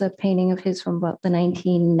right is a painting of his from about the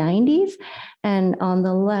 1990s. And on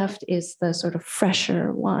the left is the sort of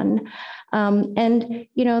fresher one.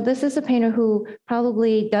 This is a painter who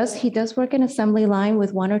probably does work in assembly line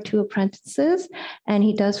with 1 or 2 apprentices, and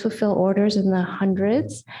he does fulfill orders in the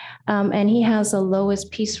hundreds. And he has the lowest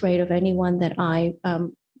piece rate of anyone that I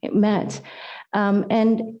met.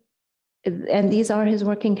 And these are his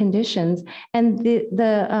working conditions. And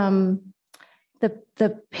the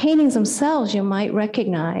paintings themselves you might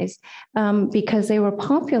recognize because they were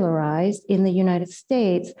popularized in the United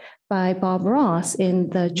States by Bob Ross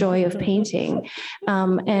in The Joy of Painting.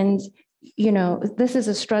 This is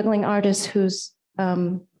a struggling artist whose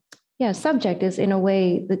subject is in a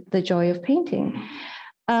way the joy of painting.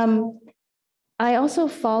 I also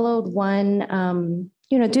followed one.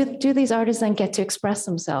 Do these artists then get to express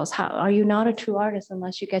themselves? How are you not a true artist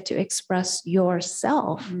unless you get to express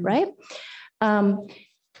yourself, right?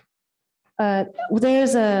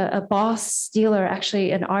 There's a Boss dealer,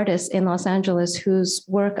 actually an artist in Los Angeles whose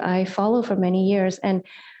work I follow for many years. And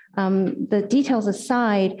The details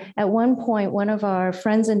aside, at one point, one of our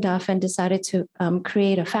friends in Dafen decided to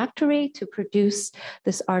create a factory to produce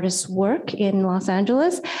this artist's work in Los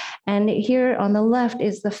Angeles. And here on the left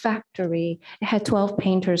is the factory. It had 12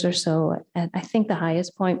 painters or so, at I think the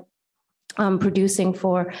highest point. Producing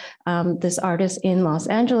for this artist in Los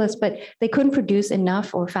Angeles, but they couldn't produce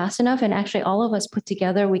enough or fast enough. And actually all of us put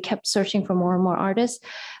together, we kept searching for more and more artists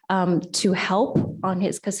to help on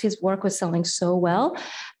because his work was selling so well.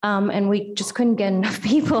 And we just couldn't get enough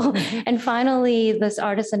people. And finally, this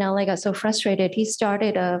artist in LA got so frustrated, he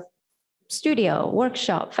started a studio,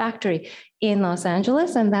 workshop, factory in Los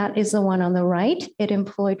Angeles. And that is the one on the right. It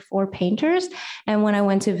employed 4 painters. And when I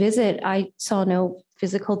went to visit, I saw no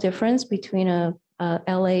physical difference between a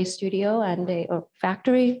LA studio and a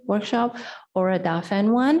factory workshop or a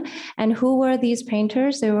Dafen one. And who were these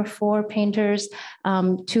painters? There were 4 painters,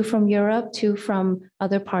 2 from Europe, 2 from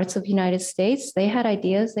other parts of the United States. They had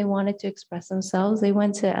ideas. They wanted to express themselves. They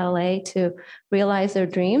went to LA to realize their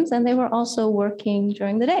dreams, and they were also working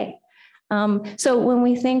during the day. So when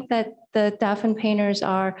we think that the Dafen painters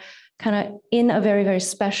are kind of in a very, very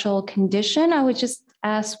special condition, I would just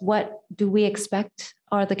ask, what do we expect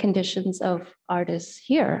are the conditions of artists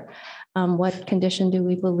here? What condition do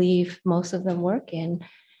we believe most of them work in?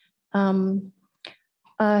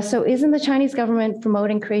 So isn't the Chinese government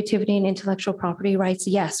promoting creativity and intellectual property rights?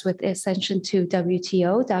 Yes, with ascension to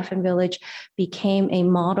WTO, Dafen Village became a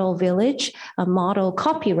model village, a model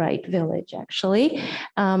copyright village, actually.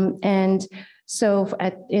 And so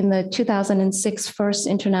in the 2006 First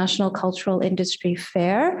International Cultural Industry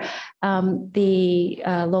Fair, the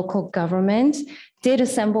local government did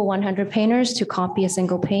assemble 100 painters to copy a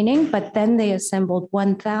single painting, but then they assembled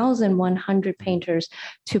 1,100 painters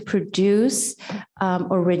to produce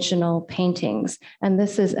original paintings. And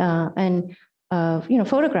this is an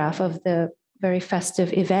photograph of the very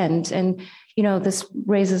festive event. And this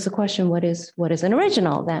raises the question: what is an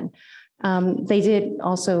original then? They did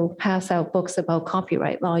also pass out books about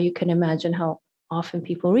copyright law. You can imagine how often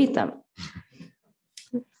people read them.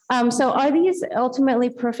 So are these ultimately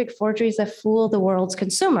perfect forgeries that fool the world's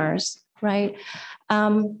consumers, right?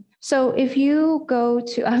 So if you go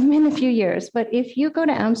to, I've been a few years, but if you go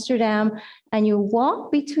to Amsterdam and you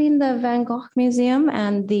walk between the Van Gogh Museum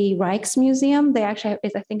and the Rijksmuseum, they actually,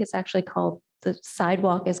 I think it's actually called, the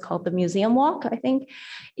sidewalk is called the Museum Walk, I think.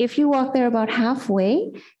 If you walk there about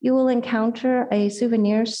halfway, you will encounter a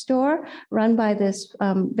souvenir store run by this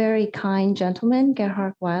very kind gentleman,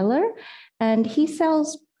 Gerhard Weiler, and he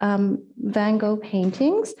sells Van Gogh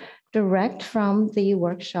paintings direct from the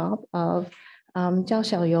workshop of Zhao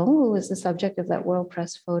Xiaoyong, who was the subject of that World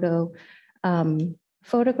Press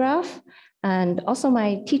photograph, and also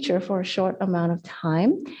my teacher for a short amount of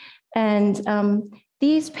time. And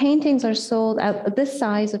these paintings are sold, this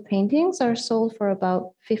size of paintings are sold for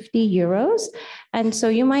about 50 euros. And so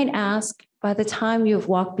you might ask, by the time you've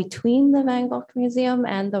walked between the Van Gogh Museum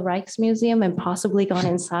and the Rijksmuseum and possibly gone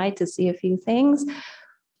inside to see a few things,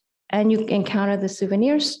 and you encounter the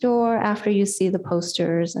souvenir store after you see the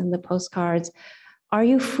posters and the postcards, are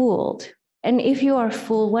you fooled? And if you are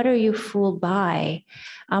fooled, what are you fooled by?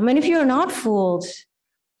 And if you're not fooled,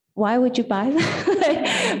 why would you buy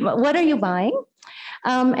them? What are you buying?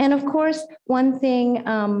 And of course, one thing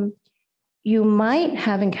you might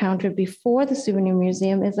have encountered before the Souvenir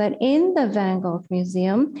Museum is that in the Van Gogh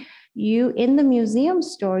Museum, in the museum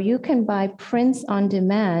store, you can buy prints on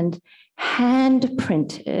demand, hand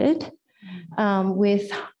printed,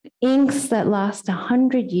 with inks that last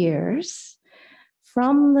 100 years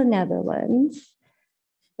from the Netherlands,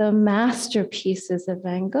 the masterpieces of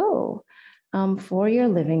Van Gogh for your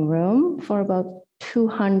living room for about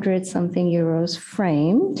 200 something euros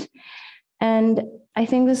framed. And I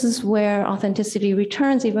think this is where authenticity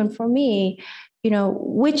returns, even for me,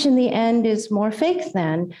 which in the end is more fake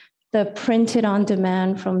than the printed on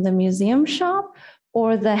demand from the museum shop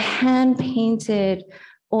or the hand painted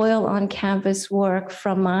oil on canvas work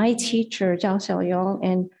from my teacher, Zhao Xiaoyong,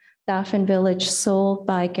 in Dafen Village, sold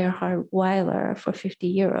by Gerhard Weiler for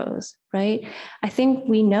 50 euros, right? I think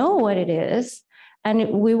we know what it is,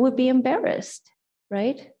 and we would be embarrassed,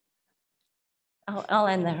 right? I'll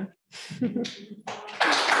end there.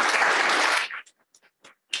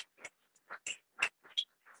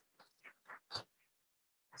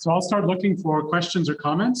 So I'll start looking for questions or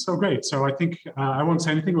comments. Oh, great. So I think I won't say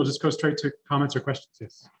anything. We'll just go straight to comments or questions.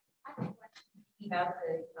 Yes. I have a question about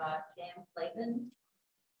the Dan Flavin.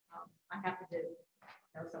 I happen to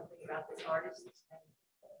know something about this artist, and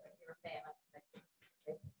you're a fan.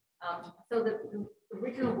 So the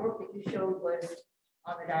original work that you showed was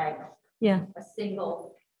on the diagonal. Yeah. A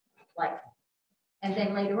single, like, And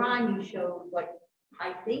then later on, you showed what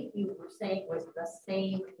I think you were saying was the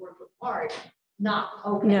same work of art. Not,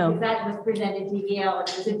 okay, No. because that was presented to Yale, and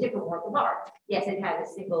it was a different work of art. Yes, it had a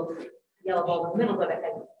single yellow bulb in the middle, but it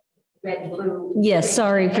had red and blue. Yes,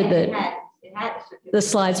 sorry for And the, it had a certificate. the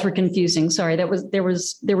slides were confusing. Sorry, there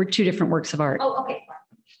were two different works of art. Oh, okay,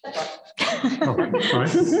 fine. That's all. Okay, fine.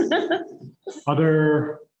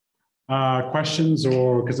 Other questions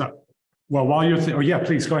or, because, well, while you're, oh yeah,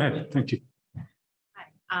 please go ahead. Thank you.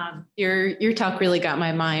 Your talk really got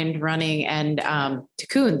my mind running, and to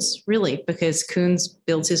Koons, really, because Koons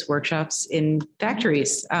builds his workshops in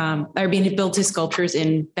factories. He builds his sculptures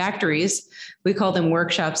in factories. We call them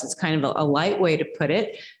workshops. It's kind of a light way to put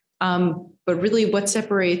it. But really what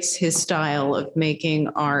separates his style of making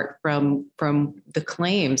art from the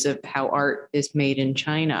claims of how art is made in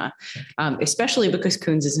China, especially because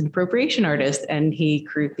Koons is an appropriation artist, and he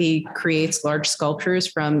creates large sculptures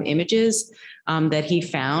from images that he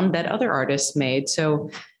found that other artists made. So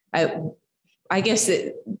I guess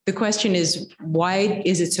the question is, why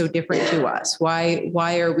is it so different to us?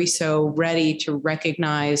 Why are we so ready to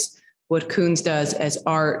recognize what Koons does as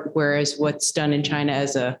art, whereas what's done in China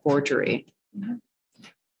as a forgery?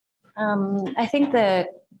 I think the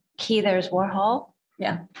key there is Warhol.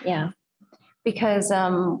 Yeah. Because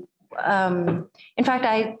in fact,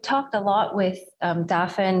 I talked a lot with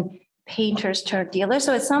Dafen painters turned dealers.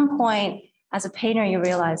 So at some point, as a painter, you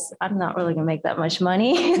realize I'm not really gonna make that much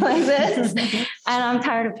money like this, and I'm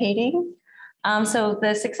tired of painting. So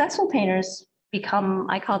the successful painters become,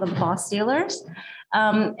 I call them boss dealers.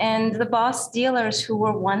 And the boss dealers who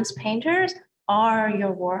were once painters are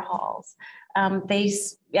your Warhols.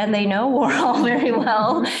 They know Warhol very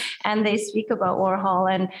well, and they speak about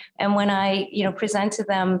Warhol. And when I, present to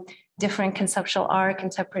them different conceptual art,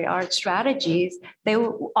 contemporary art strategies, they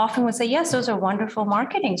often would say, yes, those are wonderful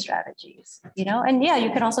marketing strategies, and yeah, you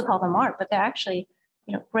can also call them art, but they're actually,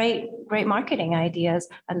 great marketing ideas.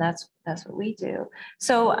 And that's what we do.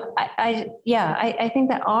 So I think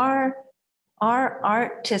that our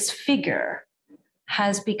artist figure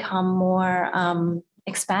has become more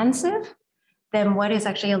expansive than what is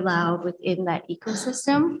actually allowed within that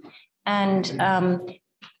ecosystem. And,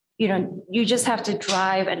 you just have to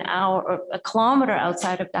drive an hour or a kilometer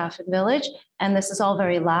outside of Dafen Village, and this is all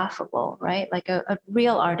very laughable, right? Like a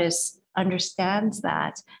real artist understands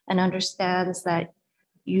that, and understands that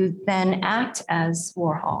you then act as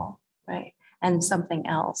Warhol, right? And something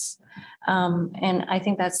else. And I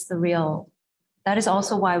think that is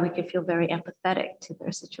also why we can feel very empathetic to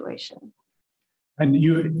their situation. And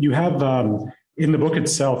you have, in the book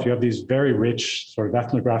itself, you have these very rich sort of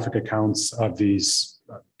ethnographic accounts of these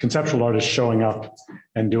conceptual artists showing up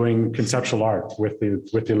and doing conceptual art with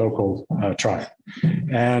the local tribe.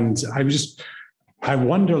 And I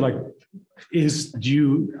wonder, I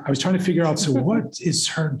was trying to figure out, so what is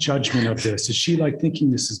her judgment of this? Is she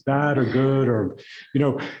thinking this is bad or good, or,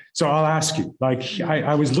 so I'll ask you,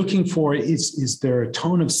 I was looking for, is there a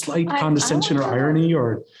tone of slight condescension or irony,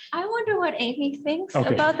 or? I wonder what Amy thinks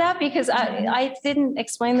about that, because I didn't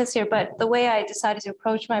explain this here, but the way I decided to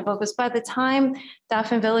approach my book was by the time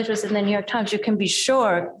Dafen Village was in the New York Times, you can be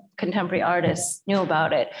sure contemporary artists knew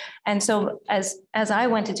about it. And so as I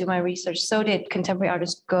went to do my research, so did contemporary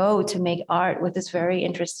artists go to make art with this very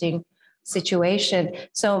interesting situation.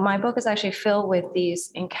 So my book is actually filled with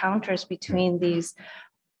these encounters between these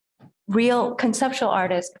real conceptual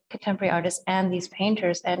artists, contemporary artists, and these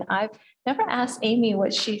painters. And I've never asked Amy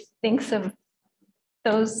what she thinks of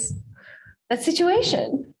that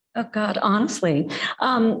situation. Oh God, honestly,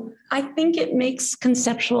 I think it makes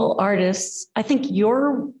conceptual artists, I think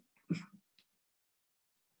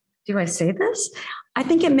do I say this? I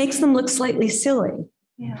think it makes them look slightly silly.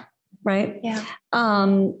 Yeah. Right? Yeah.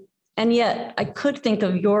 And yet I could think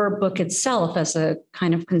of your book itself as a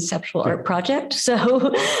kind of conceptual art project. So I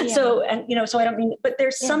don't mean, but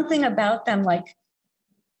there's something about them I've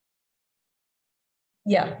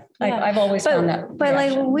always found that. But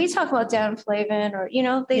when we talk about Dan Flavin or,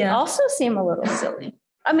 they also seem a little silly.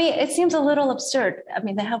 I mean, it seems a little absurd. I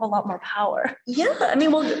mean, they have a lot more power. Yeah. I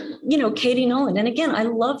mean, well, Katie Nolan, and again, I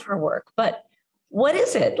love her work, but what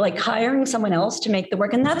is it like hiring someone else to make the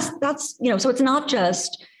work? And that's, so it's not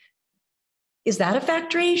just, is that a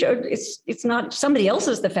factory? Or it's not, somebody else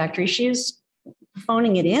is the factory. She's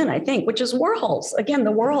phoning it in, I think, which is Warhol's. Again,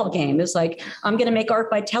 the Warhol game is I'm going to make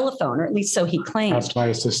art by telephone, or at least so he claimed. Ask my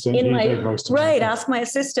assistant. Ask my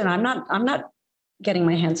assistant. I'm not getting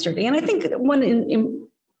my hands dirty. And I think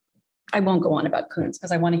I won't go on about Koons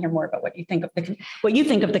because I want to hear more about what you think of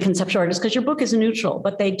the conceptual artists, because your book is neutral,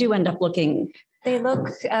 but they do end up looking They look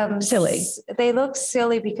Silly. They look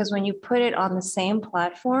silly because when you put it on the same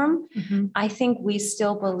platform, I think we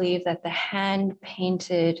still believe that the hand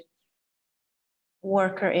painted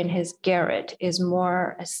worker in his garret is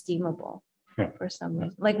more esteemable for some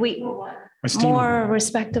reason. Like more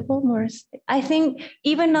respectable, I think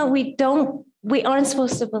even though we aren't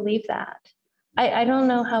supposed to believe that. I don't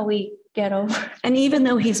know how we get over. And even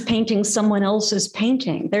though he's painting someone else's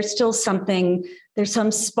painting, there's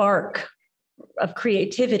some spark of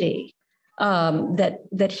creativity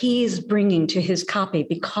that he's bringing to his copy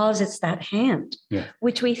because it's that hand. Yeah.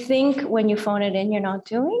 Which we think when you phone it in, you're not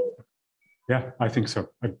doing. Yeah, I think so.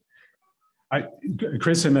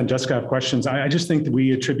 Chris and then Jessica have questions. I just think that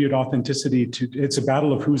we attribute authenticity to, it's a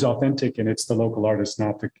battle of who's authentic, and it's the local artist,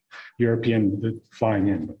 not the European flying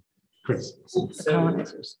in. Chris.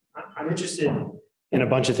 colonizers. I'm interested in a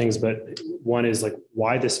bunch of things, but one is like,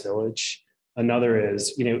 why this village? Another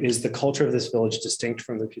is, is the culture of this village distinct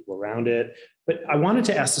from the people around it? But I wanted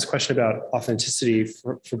to ask this question about authenticity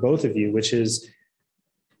for both of you, which is,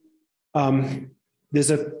 there's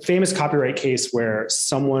a famous copyright case where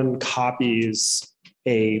someone copies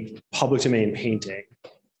a public domain painting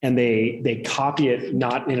and they copy it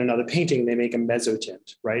not in another painting, they make a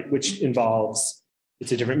mezzotint, right? Which involves,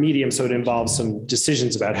 it's a different medium, so it involves some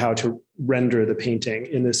decisions about how to render the painting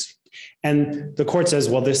in this. And the court says,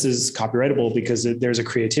 well, this is copyrightable because there's a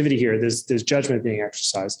creativity here, there's judgment being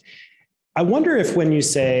exercised. I wonder if when you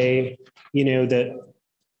say, that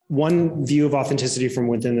one view of authenticity from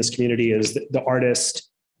within this community is the artist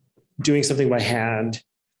doing something by hand,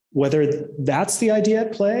 whether that's the idea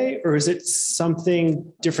at play, or is it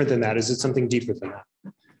something different than that? Is it something deeper than that?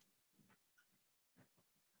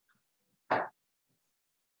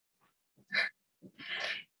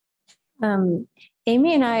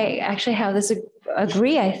 Amy and I actually have this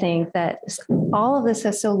agree, I think, that all of this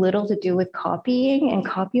has so little to do with copying and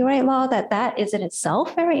copyright law that is in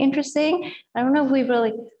itself very interesting. I don't know if we've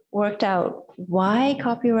really worked out why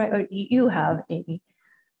copyright, or you have, Amy,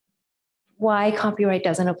 why copyright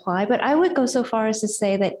doesn't apply. But I would go so far as to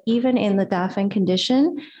say that even in the Dauphin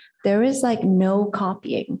condition, there is like no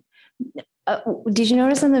copying. Did you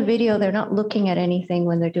notice in the video, they're not looking at anything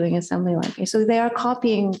when they're doing assembly line? So they are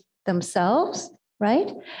copying themselves,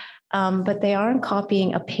 right? But they aren't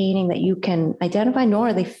copying a painting that you can identify, nor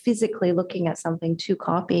are they physically looking at something to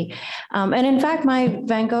copy. And in fact, the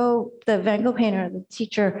Van Gogh painter, the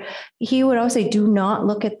teacher, he would always say, do not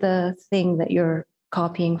look at the thing that you're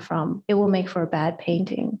copying from. It will make for a bad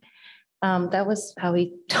painting. That was how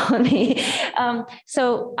he taught me.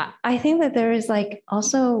 So I think that there is like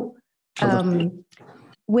also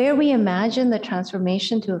where we imagine the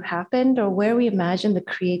transformation to have happened, or where we imagine the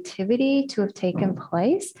creativity to have taken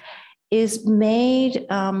place, is made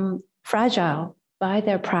fragile by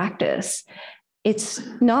their practice. It's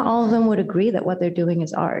not all of them would agree that what they're doing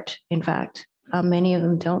is art. In fact, many of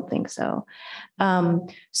them don't think so. And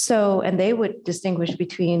they would distinguish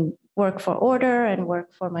between work for order and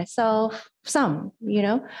work for myself,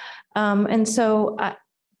 and so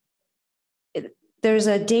there's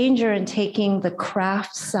a danger in taking the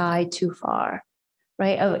craft side too far,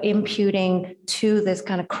 right? Of imputing to this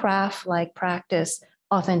kind of craft-like practice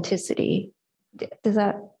authenticity. Does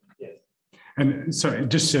that? And so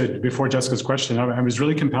just before Jessica's question, I was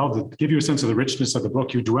really compelled to give you a sense of the richness of the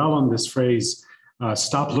book. You dwell on this phrase,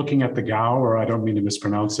 stop looking at the Gao, or I don't mean to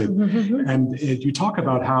mispronounce it. And you talk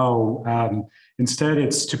about how instead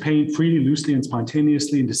it's to paint freely, loosely, and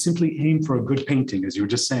spontaneously, and to simply aim for a good painting, as you were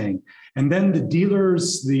just saying. And then the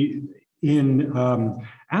dealers in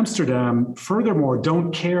Amsterdam, furthermore,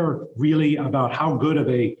 don't care really about how good of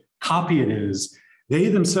a copy it is. They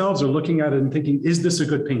themselves are looking at it and thinking, is this a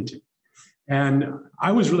good painting? And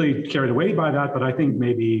I was really carried away by that, but I think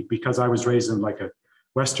maybe because I was raised in like a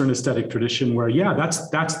Western aesthetic tradition where, yeah,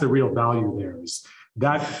 that's the real value there, is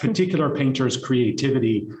that particular painter's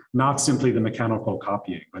creativity, not simply the mechanical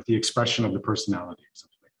copying, but the expression of the personality or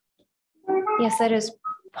something. Yes, that is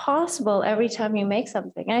possible every time you make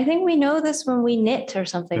something. And I think we know this when we knit or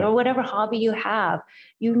something, or whatever hobby you have.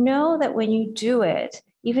 You know that when you do it,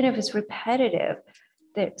 even if it's repetitive,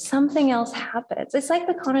 that something else happens. It's like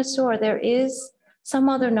the connoisseur. There is some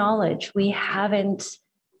other knowledge we haven't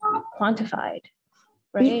quantified,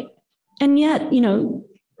 right? And yet,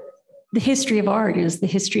 the history of art is the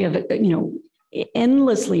history of,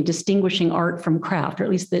 endlessly distinguishing art from craft, or at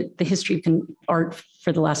least the history of art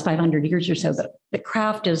for the last 500 years or so. The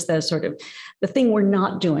craft is the sort of the thing we're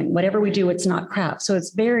not doing. Whatever we do, it's not craft. So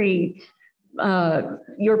it's very,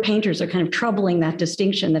 your painters are kind of troubling that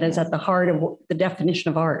distinction that is at the heart of the definition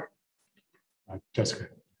of art. Jessica.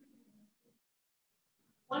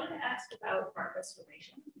 I wanted to ask about art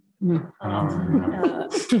restoration.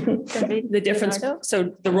 The difference,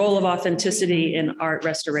 so the role of authenticity in art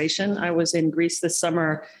restoration. I was in Greece this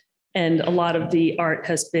summer, and a lot of the art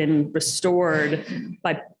has been restored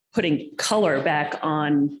by putting color back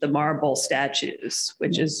on the marble statues,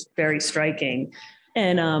 which is very striking.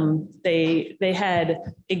 And they had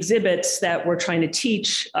exhibits that were trying to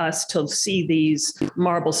teach us to see these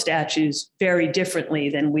marble statues very differently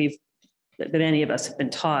than any of us have been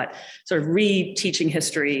taught, sort of re-teaching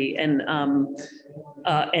history and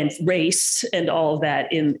race and all of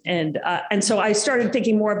that. And so I started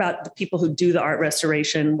thinking more about the people who do the art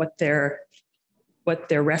restoration, what their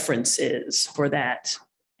reference is for that,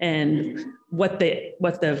 and what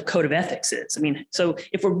the code of ethics is. I mean, so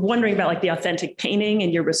if we're wondering about like the authentic painting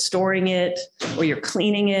and you're restoring it or you're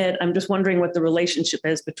cleaning it, I'm just wondering what the relationship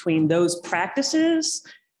is between those practices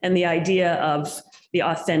and the idea of the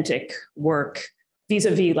authentic work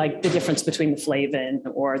vis-a-vis like the difference between the Flavin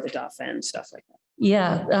or the Dauphin, stuff like that.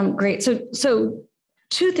 Yeah, great. So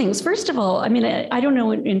two things. First of all, I mean, I don't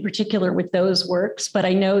know in particular with those works, but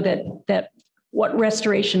I know that what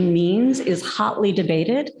restoration means is hotly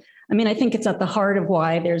debated. I mean, I think it's at the heart of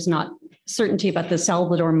why there's not certainty about the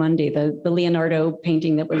Salvator Mundi, the Leonardo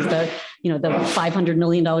painting that was the $500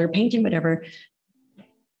 million painting, whatever.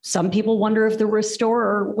 Some people wonder if the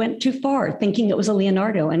restorer went too far, thinking it was a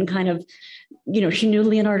Leonardo, and kind of, she knew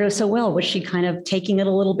Leonardo so well. Was she kind of taking it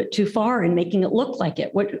a little bit too far and making it look like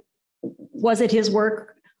it? What was it his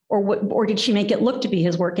work, or did she make it look to be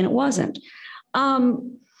his work and it wasn't?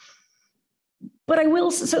 But I will.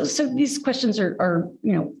 So these questions are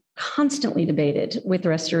constantly debated with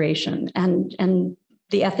restoration and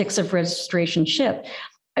the ethics of restorationship.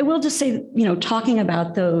 I will just say, talking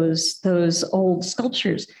about those old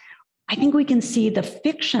sculptures, I think we can see the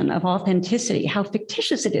fiction of authenticity, how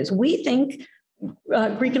fictitious it is. We think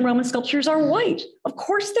Greek and Roman sculptures are white. Of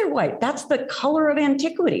course they're white. That's the color of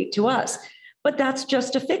antiquity to us. But that's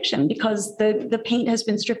just a fiction because the paint has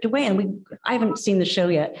been stripped away. And I haven't seen the show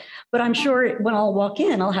yet, but I'm sure when I'll walk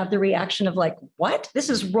in, I'll have the reaction of like, what? This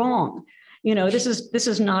is wrong. This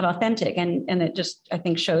is not authentic. And it just, I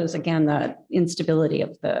think, shows again the instability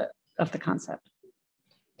of the concept.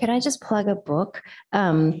 Can I just plug a book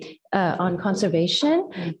on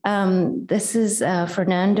conservation? This is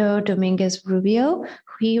Fernando Dominguez Rubio.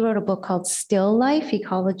 He wrote a book called Still Life,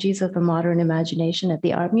 Ecologies of the Modern Imagination at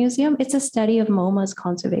the Art Museum. It's a study of MoMA's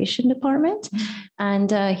conservation department.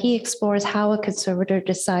 And he explores how a conservator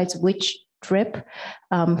decides which drip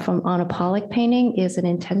on a Pollock painting is an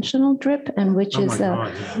intentional drip and which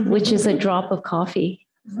is a drop of coffee.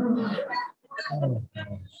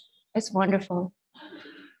 It's wonderful.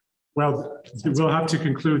 Well, we'll have to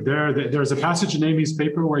conclude there. There's a passage in Amy's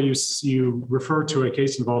paper where you refer to a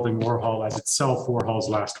case involving Warhol as itself Warhol's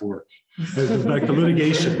last work. Like the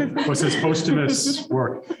litigation was his posthumous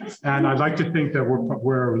work. And I'd like to think that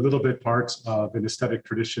we're a little bit part of an aesthetic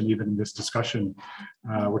tradition, even in this discussion.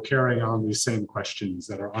 We're carrying on these same questions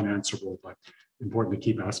that are unanswerable, but important to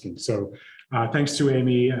keep asking. So thanks to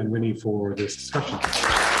Amy and Winnie for this discussion.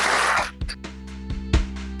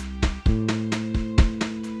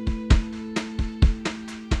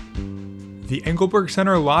 The Engelberg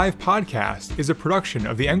Center Live podcast is a production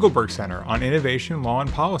of the Engelberg Center on Innovation, Law,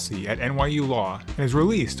 and Policy at NYU Law and is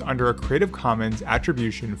released under a Creative Commons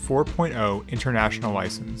Attribution 4.0 international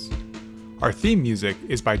license. Our theme music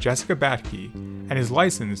is by Jessica Batke and is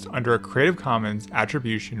licensed under a Creative Commons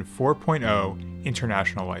Attribution 4.0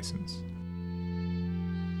 international license.